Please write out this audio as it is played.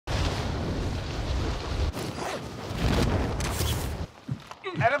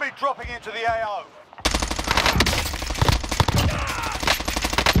Enemy dropping into the AO.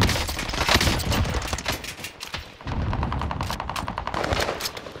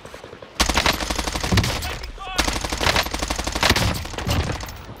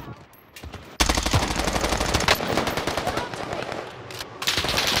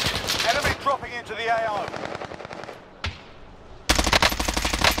 Enemy dropping into the AO.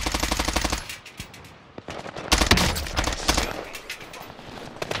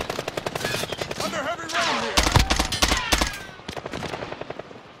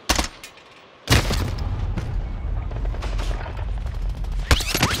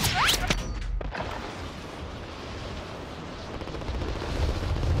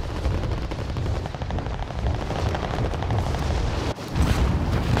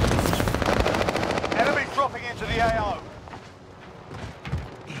 Enemy dropping into the AO.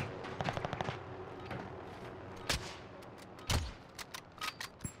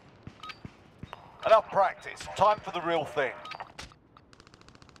 Enough practice. Time for the real thing.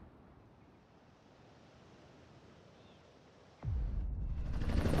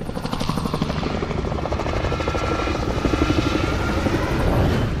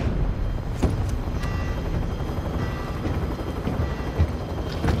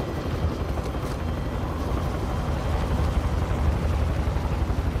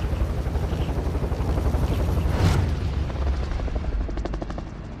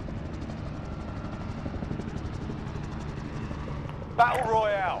 Battle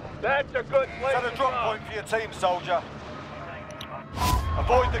Royale. That's a good place. Set a drop point for your team, soldier.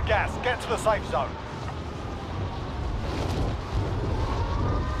 Avoid the gas. Get to the safe zone.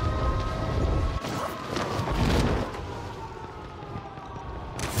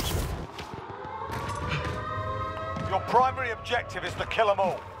 Your primary objective is to kill them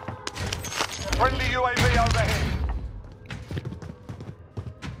all. Friendly UAV overhead.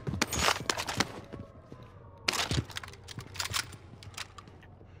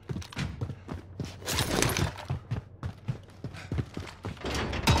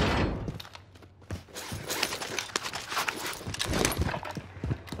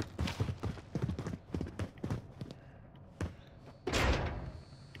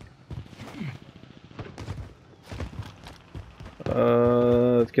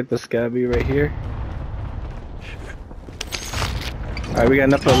 Let's get the scabby right here. Alright, we got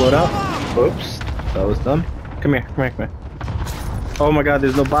enough to load up. Oops, that was dumb. Come here, come here, come here. Oh my god,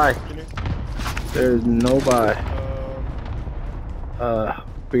 there's no buy. There's no buy.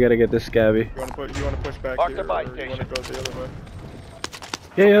 We gotta get this scabby. You wanna push back Mark here, the buy or you station. wanna go the other way?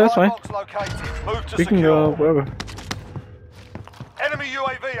 Yeah, that's fine. Box located. Move to We can secure. go wherever. Enemy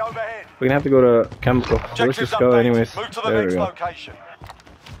UAV overhead. We're gonna have to go to chemical. So let's Objectives just go updated. anyways. Move to the There we next go. location.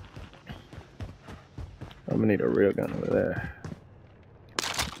 I'm gonna need a real gun over there.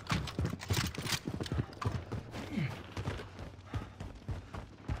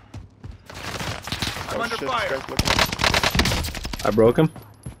 I'm Oh, under shit, fire. this guy's looking. I broke him.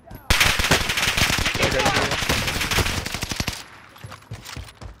 Yeah, I got you.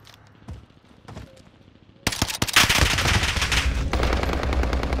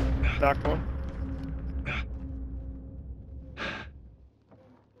 Knocked one.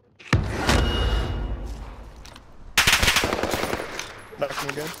 Knocked him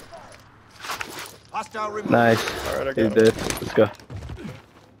again. Hostile removed. Nice. Alright, I He's got him. dead. Let's go.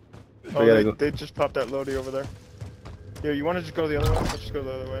 Oh, gotta go. they just popped that loadie over there. Yeah, you wanna just go the other way? Let's just go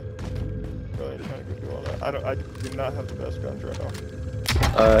the other way. Really trying to go do all that. I do not have the best guns right now.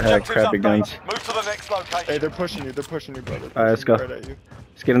 I had Objectives crappy updated. guns. Move to the next location. Hey, they're pushing you, brother. Alright, let's go. Right at you.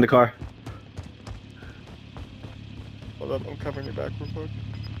 Let's get in the car. Hold up, I'm covering your back real quick.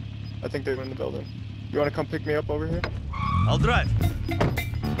 I think they were in the building. You wanna come pick me up over here? I'll drive.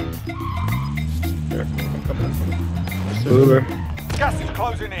 Here, I'm coming in. Just sit Uber. Gas is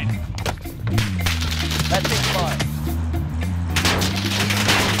closing in. That thing's fine.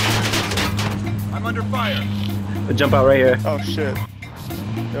 I'm under fire. Jump out right here. Oh shit.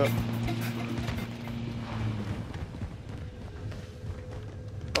 Yep.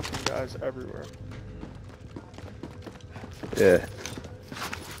 Fucking guys everywhere. Yeah.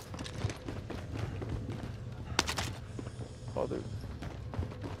 Oh, dude.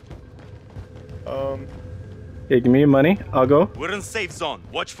 Yeah, give me your money. I'll go. We're in safe zone.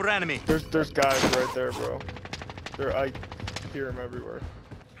 Watch for enemy. There's guys right there, bro. I hear them everywhere.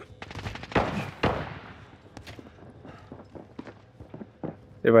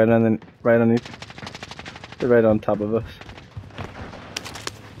 They're right underneath. They're right on top of us.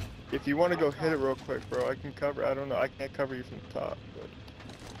 If you want to go hit it real quick, bro, I can cover. I don't know. I can't cover you from the top. But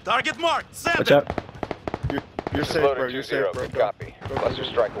Target marked. Send Watch it. out. You're This is safe, loader bro. You're 2-0. safe, bro. Good Go. copy. Go, go, Cluster go.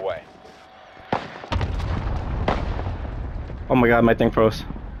 strike away. Oh my god, my thing froze.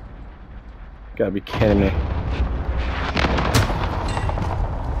 Gotta be kidding me.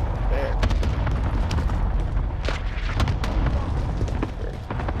 Damn.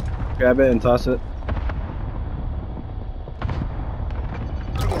 Grab it and toss it.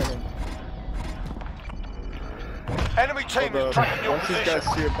 Enemy team is tracking your Once these position.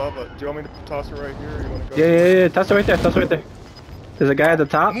 guys see above it, do you want me to toss it right here, or you want to go? Yeah. Toss it right there. Toss it right there. There's a guy at the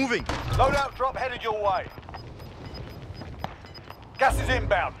top. Moving. Loadout drop headed your way. Gas is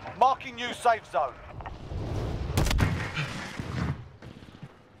inbound. Marking new safe zone.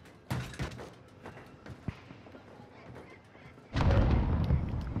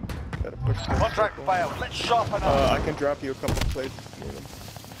 Gotta push this Contract circle. failed. Let's sharpen up. I can drop you a couple plates if you need them.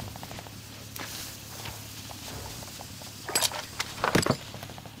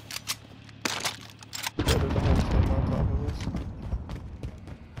 Yeah, there's a whole team on top of this.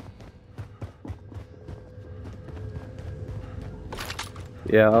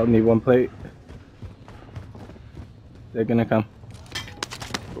 Yeah, I'll need one plate. They're gonna come.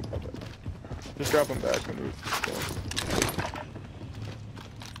 Oh, my bad. Just drop them back when you go.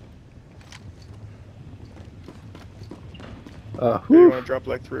 Here, you Whew. want to drop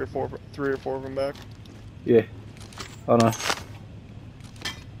like three or four of them back? Yeah. Hold on.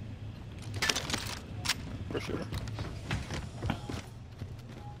 For sure.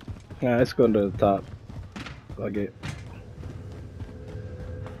 Yeah, let's go to the top. Fuck it.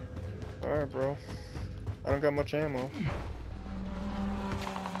 Alright, bro. I don't got much ammo.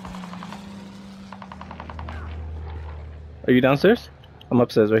 Are you downstairs? I'm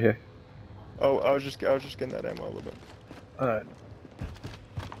upstairs right here. Oh, I was just getting that ammo a little bit. Alright.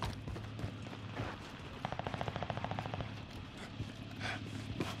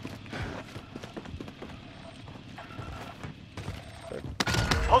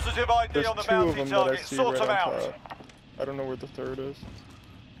 Positive ID There's on the two of bounty them that I target. see Sort right them on out. top. I don't know where the third is.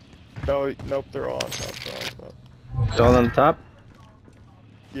 No, nope, they're all on top. They're all on top. It's all on the top?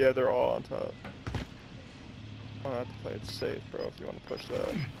 Yeah, they're all on top. I'm gonna have to play it safe, bro, if you want to push that.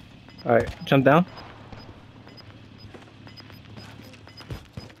 Alright, jump down.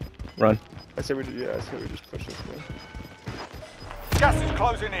 Run. I say we just push this way. Gas is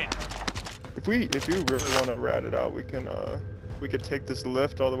closing in. If you really want to rat it out, we could take this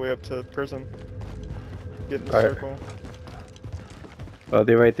lift all the way up to prison. Get in the Alright. circle. Oh,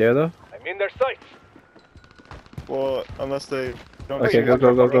 they're right there though? I'm in their sights. Well, unless they don't. Okay, go.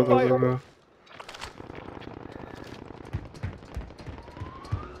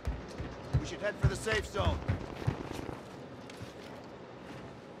 We should head for the safe zone.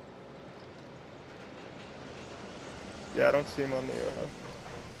 Yeah, I don't see him on the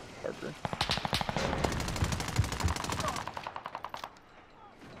marker.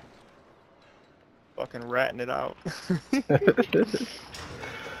 Fucking ratting it out.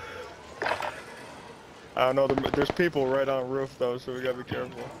 I don't know, there's people right on roof though, so we gotta be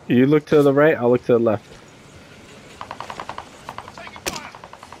careful. You look to the right, I'll look to the left.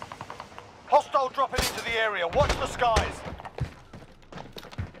 Hostile dropping into the area. Watch the skies.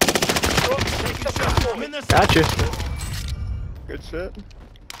 I'm in their Gotcha. Good shit.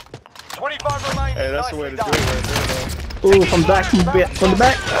 25 remaining. Hey, that's the way to do it Nicely right there though. Ooh, from back, from the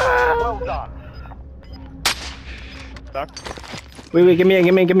back. done. Well done. Doc? Wait, give me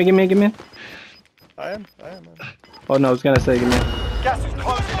in. I am. Oh no, I was gonna say give me in. Gas is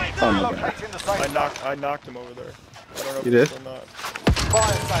closing in. Oh my God. Relocating the safe zone. I knocked him over there. I don't know if You he's did? still not. Fire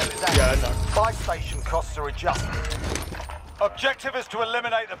sale is active. Yeah, I knocked. Buy station costs are adjusted. Objective is to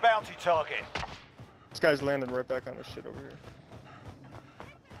eliminate the bounty target. This guy's landing right back on his shit over here.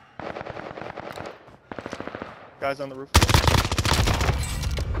 Guys on the roof.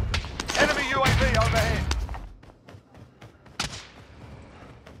 Enemy UAV overhead.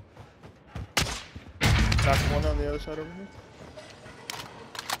 Knocked one on the other side over here.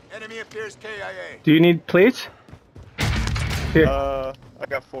 Enemy appears KIA. Do you need plates? Here, I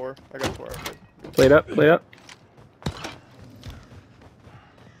got four. Okay. plate up.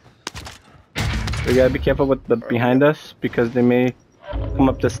 We gotta be careful with the behind us because they may come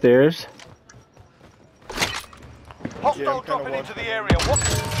up the stairs. Hostile kinda dropping into watching the area. What?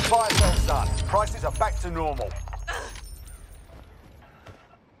 Fire sale's done. Prices are back to normal.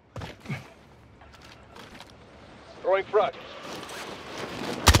 Throwing front.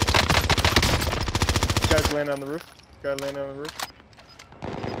 Guys landing on the roof. Guy landing on the roof.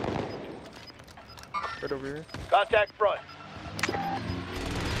 Right over here. Contact front.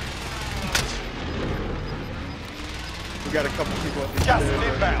 We got a couple people up these Gas stairs is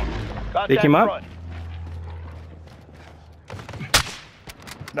right inbound. Contact They came up? front.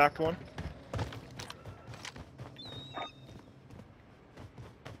 Knocked one.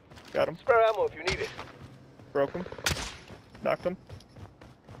 Got him. Spare ammo if you need it. Broke him. Knocked him.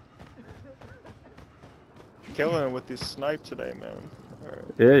 Killing him with these snipes today, man. Alright.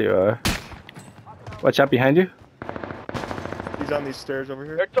 Yeah, you are. Watch out behind you. He's on these stairs over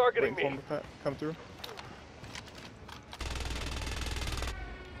here. They're targeting Waiting me. for him to come through.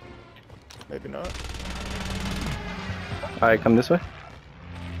 Maybe not. Alright, come this way.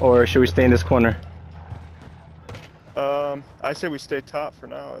 Or should we stay in this corner? I say we stay top for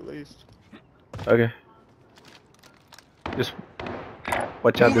now, at least. Okay. Just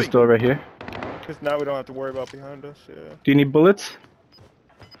watch out this door right here. Because now we don't have to worry about behind us, yeah. Do you need bullets?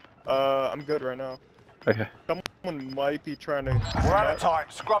 I'm good right now. Okay. Someone might be trying to... We're out of time.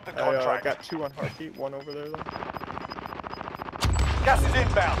 Scrub the I contract. got 2 on heartbeat, 1 over there though. Gas is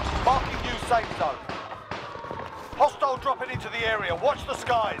inbound. Marking new safe zone. Hostile dropping into the area. Watch the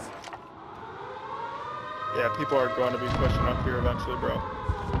skies. Yeah, people are going to be pushing up here eventually, bro.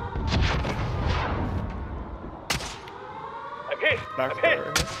 I'm hit. Knocked I'm hit.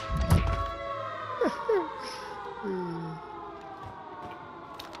 right here.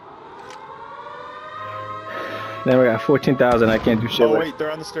 Then we got 14,000. I can't do shit Oh with. wait,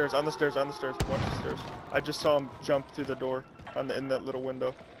 they're on the stairs, on the stairs, on the stairs. Watch the stairs. I just saw him jump through the door in that little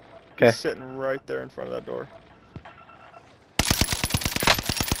window. Okay. He's sitting right there in front of that door.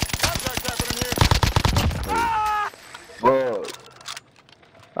 Whoa.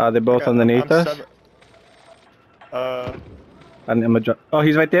 They're both Okay, underneath I'm us. seven- I'm a drop. Oh,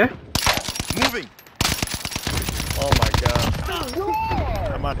 he's right there. Moving. Oh my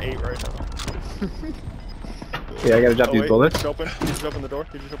god. I'm on 8 right now. Yeah, I gotta drop Oh, these wait, bullets. He just opened the door.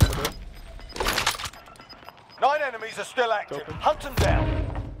 He just opened the door. 9 enemies are still active. Open. Hunt them down.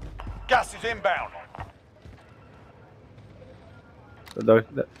 Gas is inbound. The door,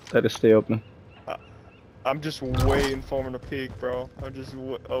 let it stay open. I'm just waiting for him to peek, bro. I'm just.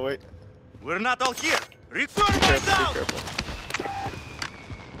 Oh wait. We're not all here. Be careful, be careful.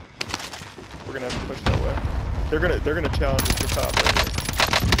 We're gonna have to push that way. They're gonna challenge us to top right here.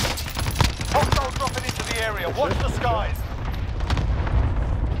 Hostile dropping into the area. Watch the skies.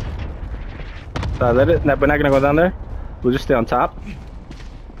 Let it. We're not gonna go down there. We'll just stay on top.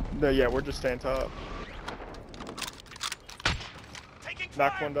 No, yeah, we're just staying top.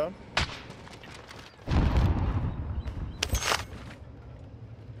 Knock one down.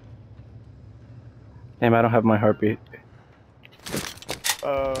 Damn, I don't have my heartbeat.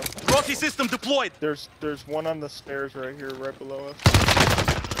 Trophy system deployed. There's one on the stairs right here, right below us.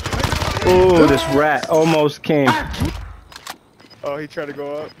 Ooh, this rat almost came. Oh, he tried to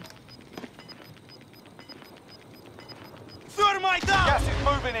go up. Thermite down. Gas is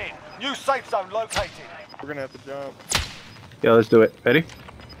moving in. New safe zone located. We're gonna have to jump. Yo, let's do it. Ready?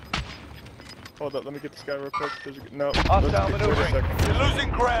 Hold up, let me get this guy real quick. No, Hostile wait a maneuvering. second. You're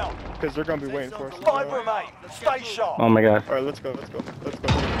losing ground. Because they're gonna be waiting for us. 5 remain. Stay sharp. Oh my god. Alright, let's go, let's go, let's go.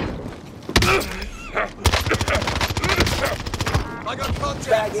 I got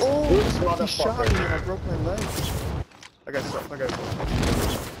contact. Oh, he shot me and I broke my leg. I got stuff, I got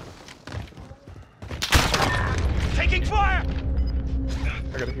stuff. Taking fire.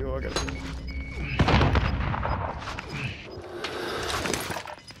 I gotta heal, I gotta heal.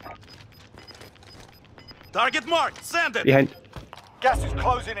 Target marked. Send it. Behind. Gas is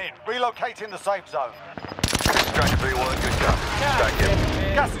closing in. Relocating the safe zone. Striker 3-1, good job. Strike in.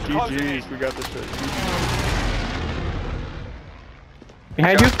 Gas is closing in. GG's, we got this shit.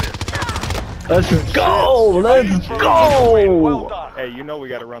 Behind you. Let's go. Let's Well go. done. Hey, you know we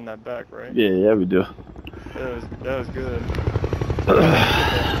gotta run that back, right? Yeah, we do. That was good.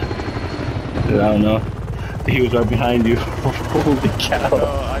 Dude, I don't know. He was right behind you. Holy cow. No,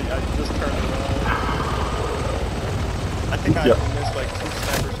 I just turned around. I think I missed like 2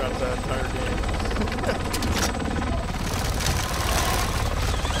 sniper shots that entire game.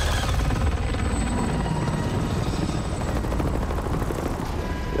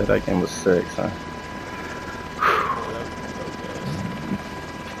 Yeah, that game was 6, huh?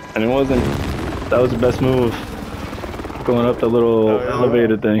 And it wasn't. That was the best move. Going up the little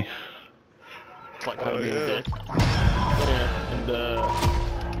elevator thing. Oh, yeah. And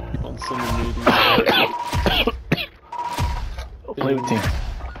on some meeting. Play with team.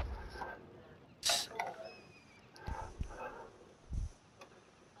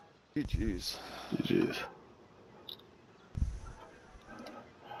 GG's. GG's.